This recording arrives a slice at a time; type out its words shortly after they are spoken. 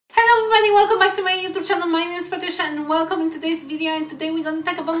everybody, welcome back to my YouTube channel. My name is Patricia and welcome in today's video, and today we're gonna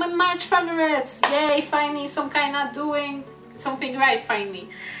talk about my March favorites. Yay, finally some kind of doing something right, finally.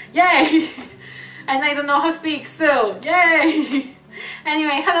 Yay! And I don't know how to speak still. Yay!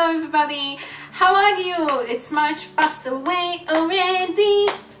 Anyway, hello everybody. How are you? It's March passed away already.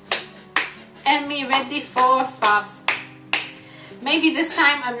 And me ready for faves. Maybe this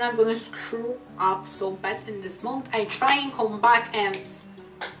time I'm not gonna screw up so bad in this month. I try and come back and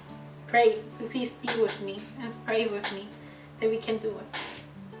pray. Please be with me and pray with me that we can do it.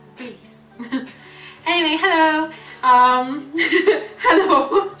 Please. Anyway, hello. Hello.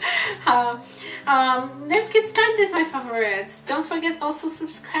 Let's get started, my favorites. Don't forget also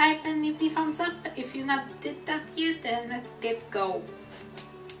subscribe and leave me thumbs up. If you not did that yet, then let's get go.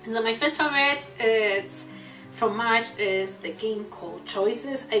 So my first favorite is from March is the game called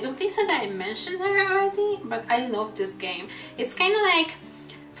Choices. I don't think so that I mentioned her already, but I love this game. It's kind of like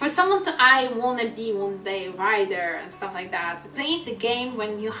for someone to I wanna be one day writer and stuff like that. Playing the game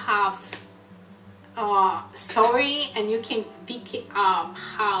when you have a story and you can pick it up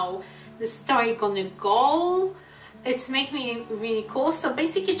how the story gonna go. It's make me really cool. So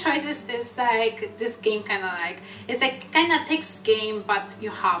basically Choices is like this game kind of like, it's like kind of text game, but you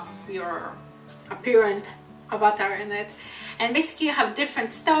have your apparent avatar in it, and basically you have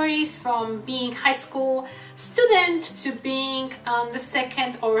different stories from being high school student to being on the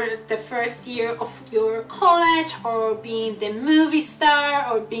second or the first year of your college, or being the movie star,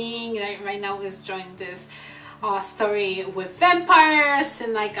 or being like right now is joined this story with vampires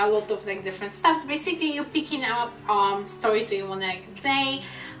and like a lot of like different stuff. Basically you're picking up story that you want to play.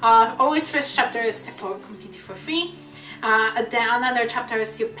 Always first chapter is for completely for free. Then another chapter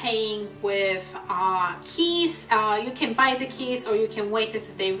is you're paying with keys. You can buy the keys or you can wait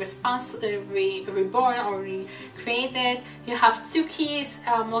until they reborn or recreated. You have 2 keys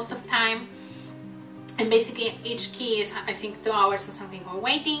most of the time. And basically each key is I think 2 hours or something for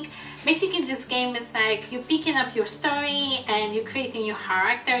waiting. Basically this game is like you're picking up your story and you're creating your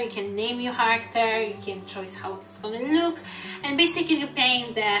character. You can name your character, you can choose how it's gonna look, and basically you're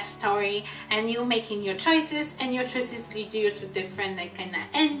playing the story and you're making your choices, and your choices lead you to different like kind of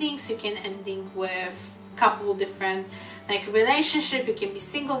endings. You can ending with couple different like relationship, you can be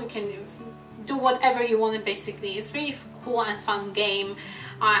single, you can do whatever you want. Basically it's very cool and fun game.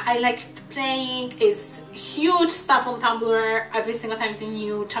 I like playing. It's huge stuff on Tumblr. Every single time the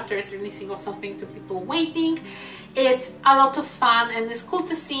new chapter is releasing or something to people waiting. It's a lot of fun and it's cool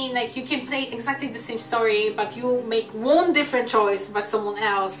to see like you can play exactly the same story, but you make one different choice but someone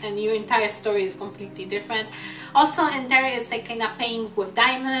else, and your entire story is completely different. Also in there is like kind of paying with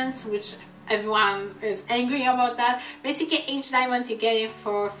diamonds, which everyone is angry about that. Basically each diamond you get it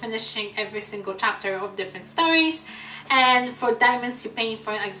for finishing every single chapter of different stories. And for diamonds you're paying,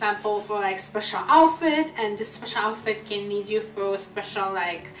 for example, for like special outfit, and this special outfit can lead you through a special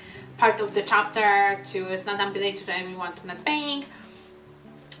like part of the chapter to, it's not unrelated to everyone to not paying,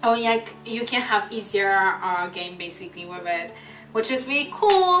 or like you can have easier game basically with it, which is really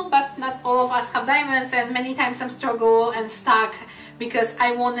cool. But not all of us have diamonds, and many times I'm struggle and stuck because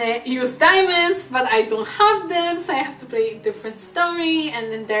I want to use diamonds but I don't have them, so I have to play a different story, and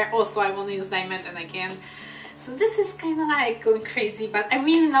then there also I want to use diamond and I can't. So this is kind of like going crazy, but I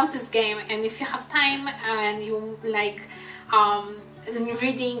really love this game. And if you have time and you like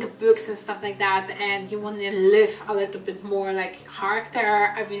reading books and stuff like that, and you want to live a little bit more like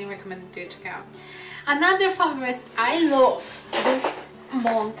character, I really recommend it to check out. Another favorite I love this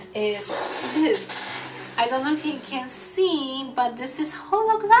month is this. I don't know if you can see, but this is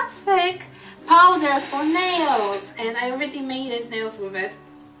holographic powder for nails, and I already made nails with it.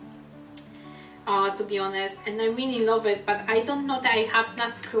 To be honest, and I really love it, but I don't know that I have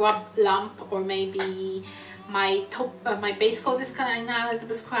not screw up lamp, or maybe my top my base coat is kind of a little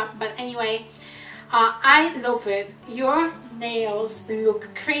bit screw up, but anyway, I love it. Your nails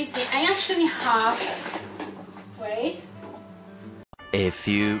look crazy. I actually have, wait, a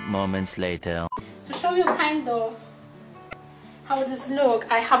few moments later, to show you kind of how this look.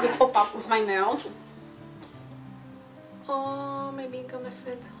 I have a pop-up of my nails. Oh, maybe it's gonna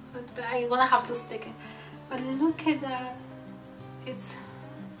fit, but I'm gonna have to stick it. But look at that, it's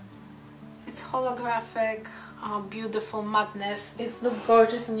holographic, beautiful madness. It looks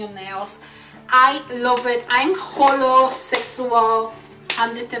gorgeous in your nails. I love it. I'm holosexual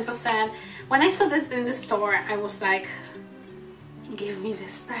 110%. When I saw that in the store, I was like, give me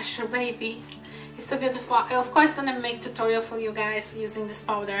this pressure, baby. It's so beautiful. I of course gonna make tutorial for you guys using this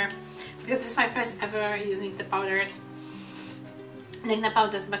powder, because this is my first ever using the powders. Like the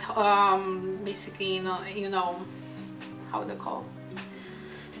powders, but basically you know how they call.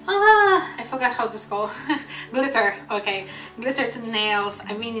 forgot how this called. Glitter, okay. Glitter to nails.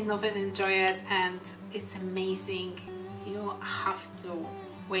 I really love it and enjoy it, and it's amazing. You have to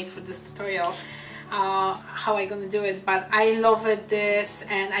wait for this tutorial. How I gonna do it, but I love it this,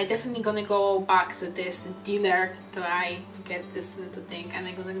 and I definitely gonna go back to this dealer till I get this little thing, and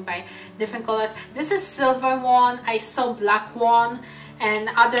I'm gonna buy different colors. This is silver one. I saw black one, and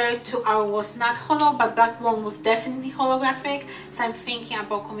other two was not holo, but black one was definitely holographic, so I'm thinking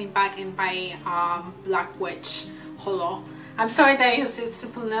about coming back and buy black witch holo. I'm sorry that I used its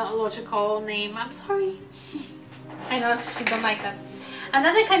simple logical name. I'm sorry. I know she don't like that.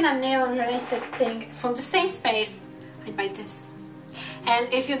 Another kind of nail related thing from the same space, I buy this. And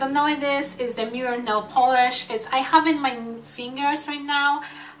if you don't know what this is, the mirror nail polish. I have it in my fingers right now.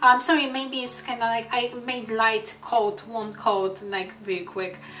 I'm sorry, maybe it's kind of like I made light coat, one coat, like really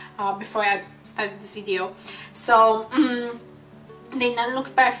quick before I started this video. So they don't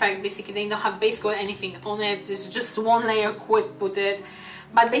look perfect. Basically, they don't have base coat or anything on it. It's just one layer, quick put it.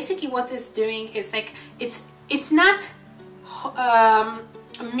 But basically, what it's doing is like it's not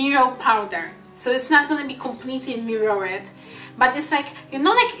mirror powder, so it's not gonna be completely mirrored, but it's like, you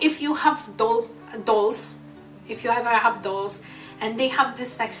know, like if you have dolls, if you ever have dolls and they have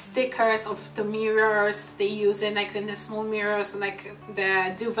this like stickers of the mirrors they use it, like in the small mirrors, like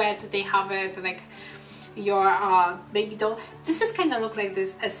the duvet, they have it like your baby doll. This is kind of look like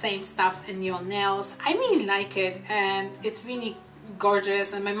this same stuff in your nails. I really like it, and it's really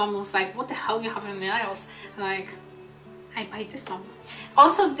gorgeous, and my mom was like, what the hell you have in nails? And like, I buy this one.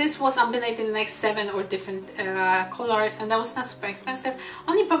 Also, this was unbelieved in like 7 or different colors, and that was not super expensive.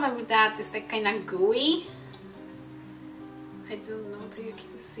 Only problem with that is like kind of gooey. I don't know if you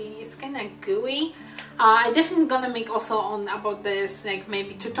can see, it's kind of gooey. I definitely gonna make also on about this, like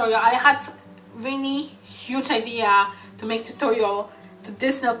maybe tutorial. I have really huge idea to make tutorial to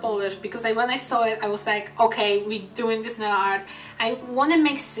this nail polish, because when I saw it I was like, okay, we're doing this nail art. I want to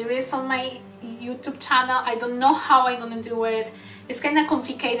make series on my YouTube channel. I don't know how I'm gonna do it. It's kind of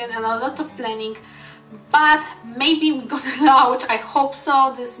complicated and a lot of planning, but maybe we're gonna launch, I hope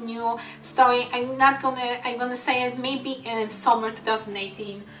so, this new story. I'm gonna say it maybe in summer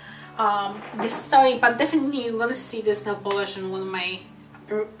 2018, this story, but definitely you're gonna see this nail polish in one of my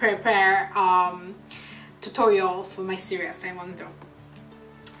prepare tutorial for my series that I want to do.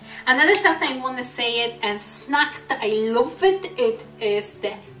 Another stuff that I want to say it and snack that I love it is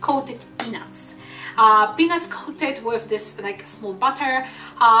the coated peanuts. Peanuts coated with this like small butter.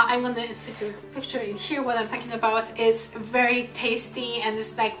 I'm gonna insert a picture in here. What I'm talking about is very tasty, and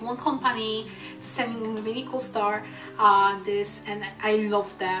it's like one company selling a really cool store. This, and I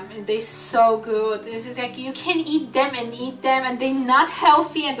love them. They're so good. This is like you can eat them, and they're not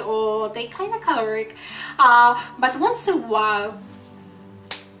healthy at all. They kind of caloric, but once in a while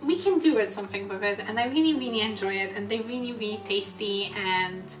we can do it something with it, and I really enjoy it, and they're really tasty,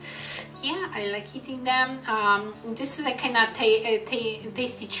 and yeah, I like eating them. This is a kind of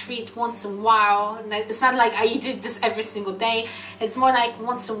tasty treat once in a while. It's not like I eat this every single day. It's more like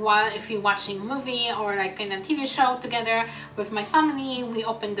once in a while if you're watching a movie or like in a TV show together with my family, we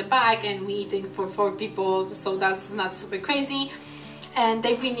open the bag and we eat it for 4 people, so that's not super crazy. And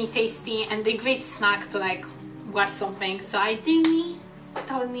they're really tasty, and they're great snack to like watch something, so I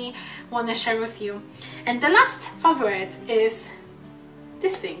totally want to share with you. And the last favorite is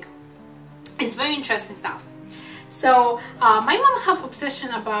this thing. It's very interesting stuff. So my mom have obsession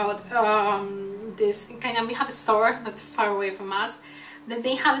about this kind of, we have a store not far away from us that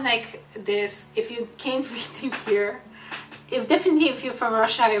they have like this, if you can't read it here, if you're from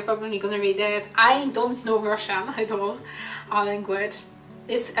Russia, you're probably gonna read it. I don't know Russian at all, language.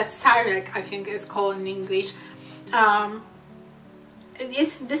 It's a Cyrillic, I think it's called in English.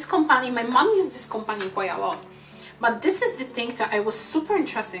 It's this company, my mom used this company quite a lot. But this is the thing that I was super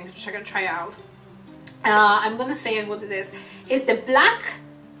interested to try out. I'm gonna say what it is. It's the black,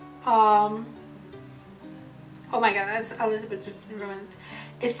 oh my god, that's a little bit ruined.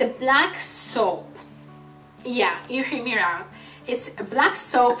 It's the black soap. Yeah, you hear me out. It's a black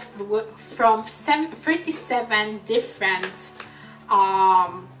soap from 37 different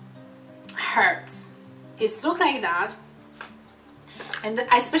herbs. It's look like that. And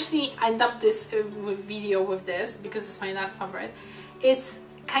I especially end up this video with this because it's my last favorite. It's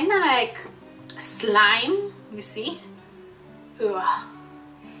kind of like slime, you see? Ugh.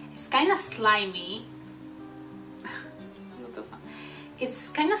 It's kind of slimy. It's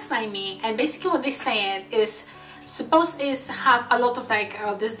kind of slimy, and basically what they say is supposed is have a lot of like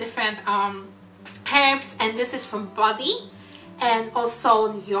this different herbs, and this is from body and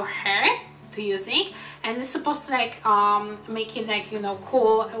also your hair. to using, and it's supposed to like make it like, you know,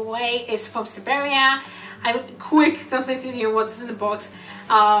 cool way. It's from Siberia. I'm quick translating you what's in the box,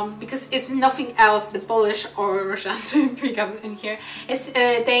 because it's nothing else the Polish or Russian to pick up in here. It's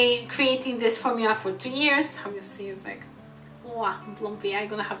they creating this formula for 2 years. How you see, it's like, wow, lumpy. I'm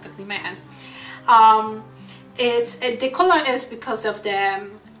gonna have to clean my hand. It's the color is because of the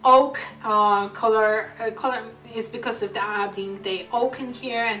oak color is because of the adding the oak in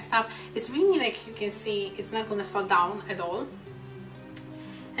here and stuff. It's really like, you can see it's not gonna fall down at all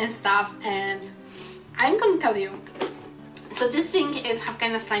and stuff. And I'm gonna tell you, so this thing is have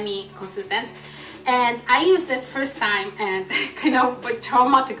kind of slimy consistency, and I used it first time, and kind of like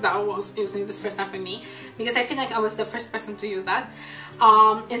traumatic that was using this first time for me, because I feel like I was the first person to use that.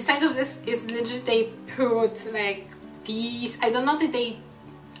 Inside of this is legit they put like piece, I don't know that they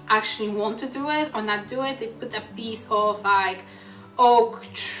actually want to do it or not do it, they put a piece of like oak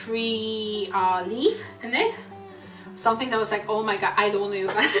tree leaf in it, something that was like, oh my god, I don't want to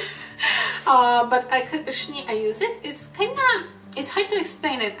use that. But actually I use it. It's kind of, it's hard to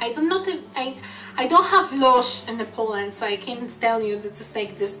explain it. I don't know that I don't have Lush in Poland, so I can't tell you that it's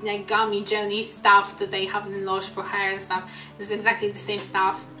like this like gummy jelly stuff that they have in Lush for hair and stuff. This is exactly the same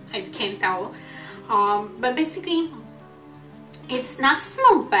stuff. I can't tell. But basically it's not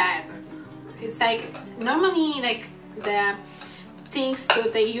smell bad. It's like normally like the things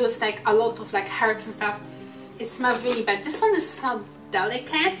that they use like a lot of like herbs and stuff, it smells really bad. This one is smelled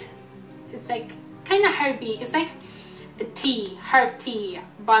delicate. It's like kind of herby. It's like a tea, herb tea,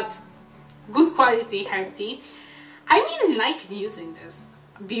 but good quality herb tea. I really like using this,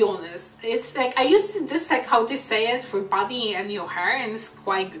 be honest. It's like I use this like how they say it for body and your hair, and it's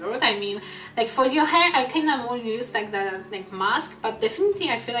quite good. I mean, like for your hair I kind of more use like the like mask, but definitely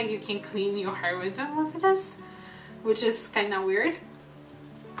I feel like you can clean your hair with this, which is kind of weird.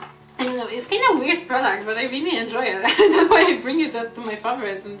 I don't know, it's kind of weird product, but I really enjoy it. That's why I bring it up to my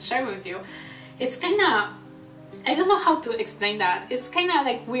favorites and share with you. It's kind of, I don't know how to explain that. It's kind of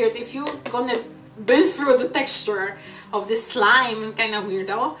like weird if you're gonna bend through the texture of this slime, kind of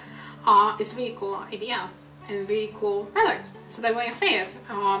weirdo. It's a really cool idea and really cool product. So that's why I say it.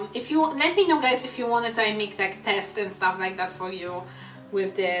 If you let me know, guys, if you wanted to make like test and stuff like that for you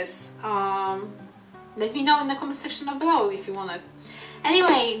with this. Let me know in the comment section down below if you want it.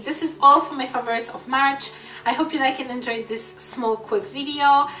 Anyway, this is all for my favorites of March. I hope you like and enjoyed this small quick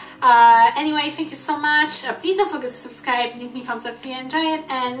video. Anyway, thank you so much. Please don't forget to subscribe, leave me a thumbs up if you enjoy it,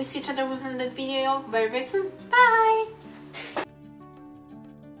 and we see each other within the video very soon. Bye!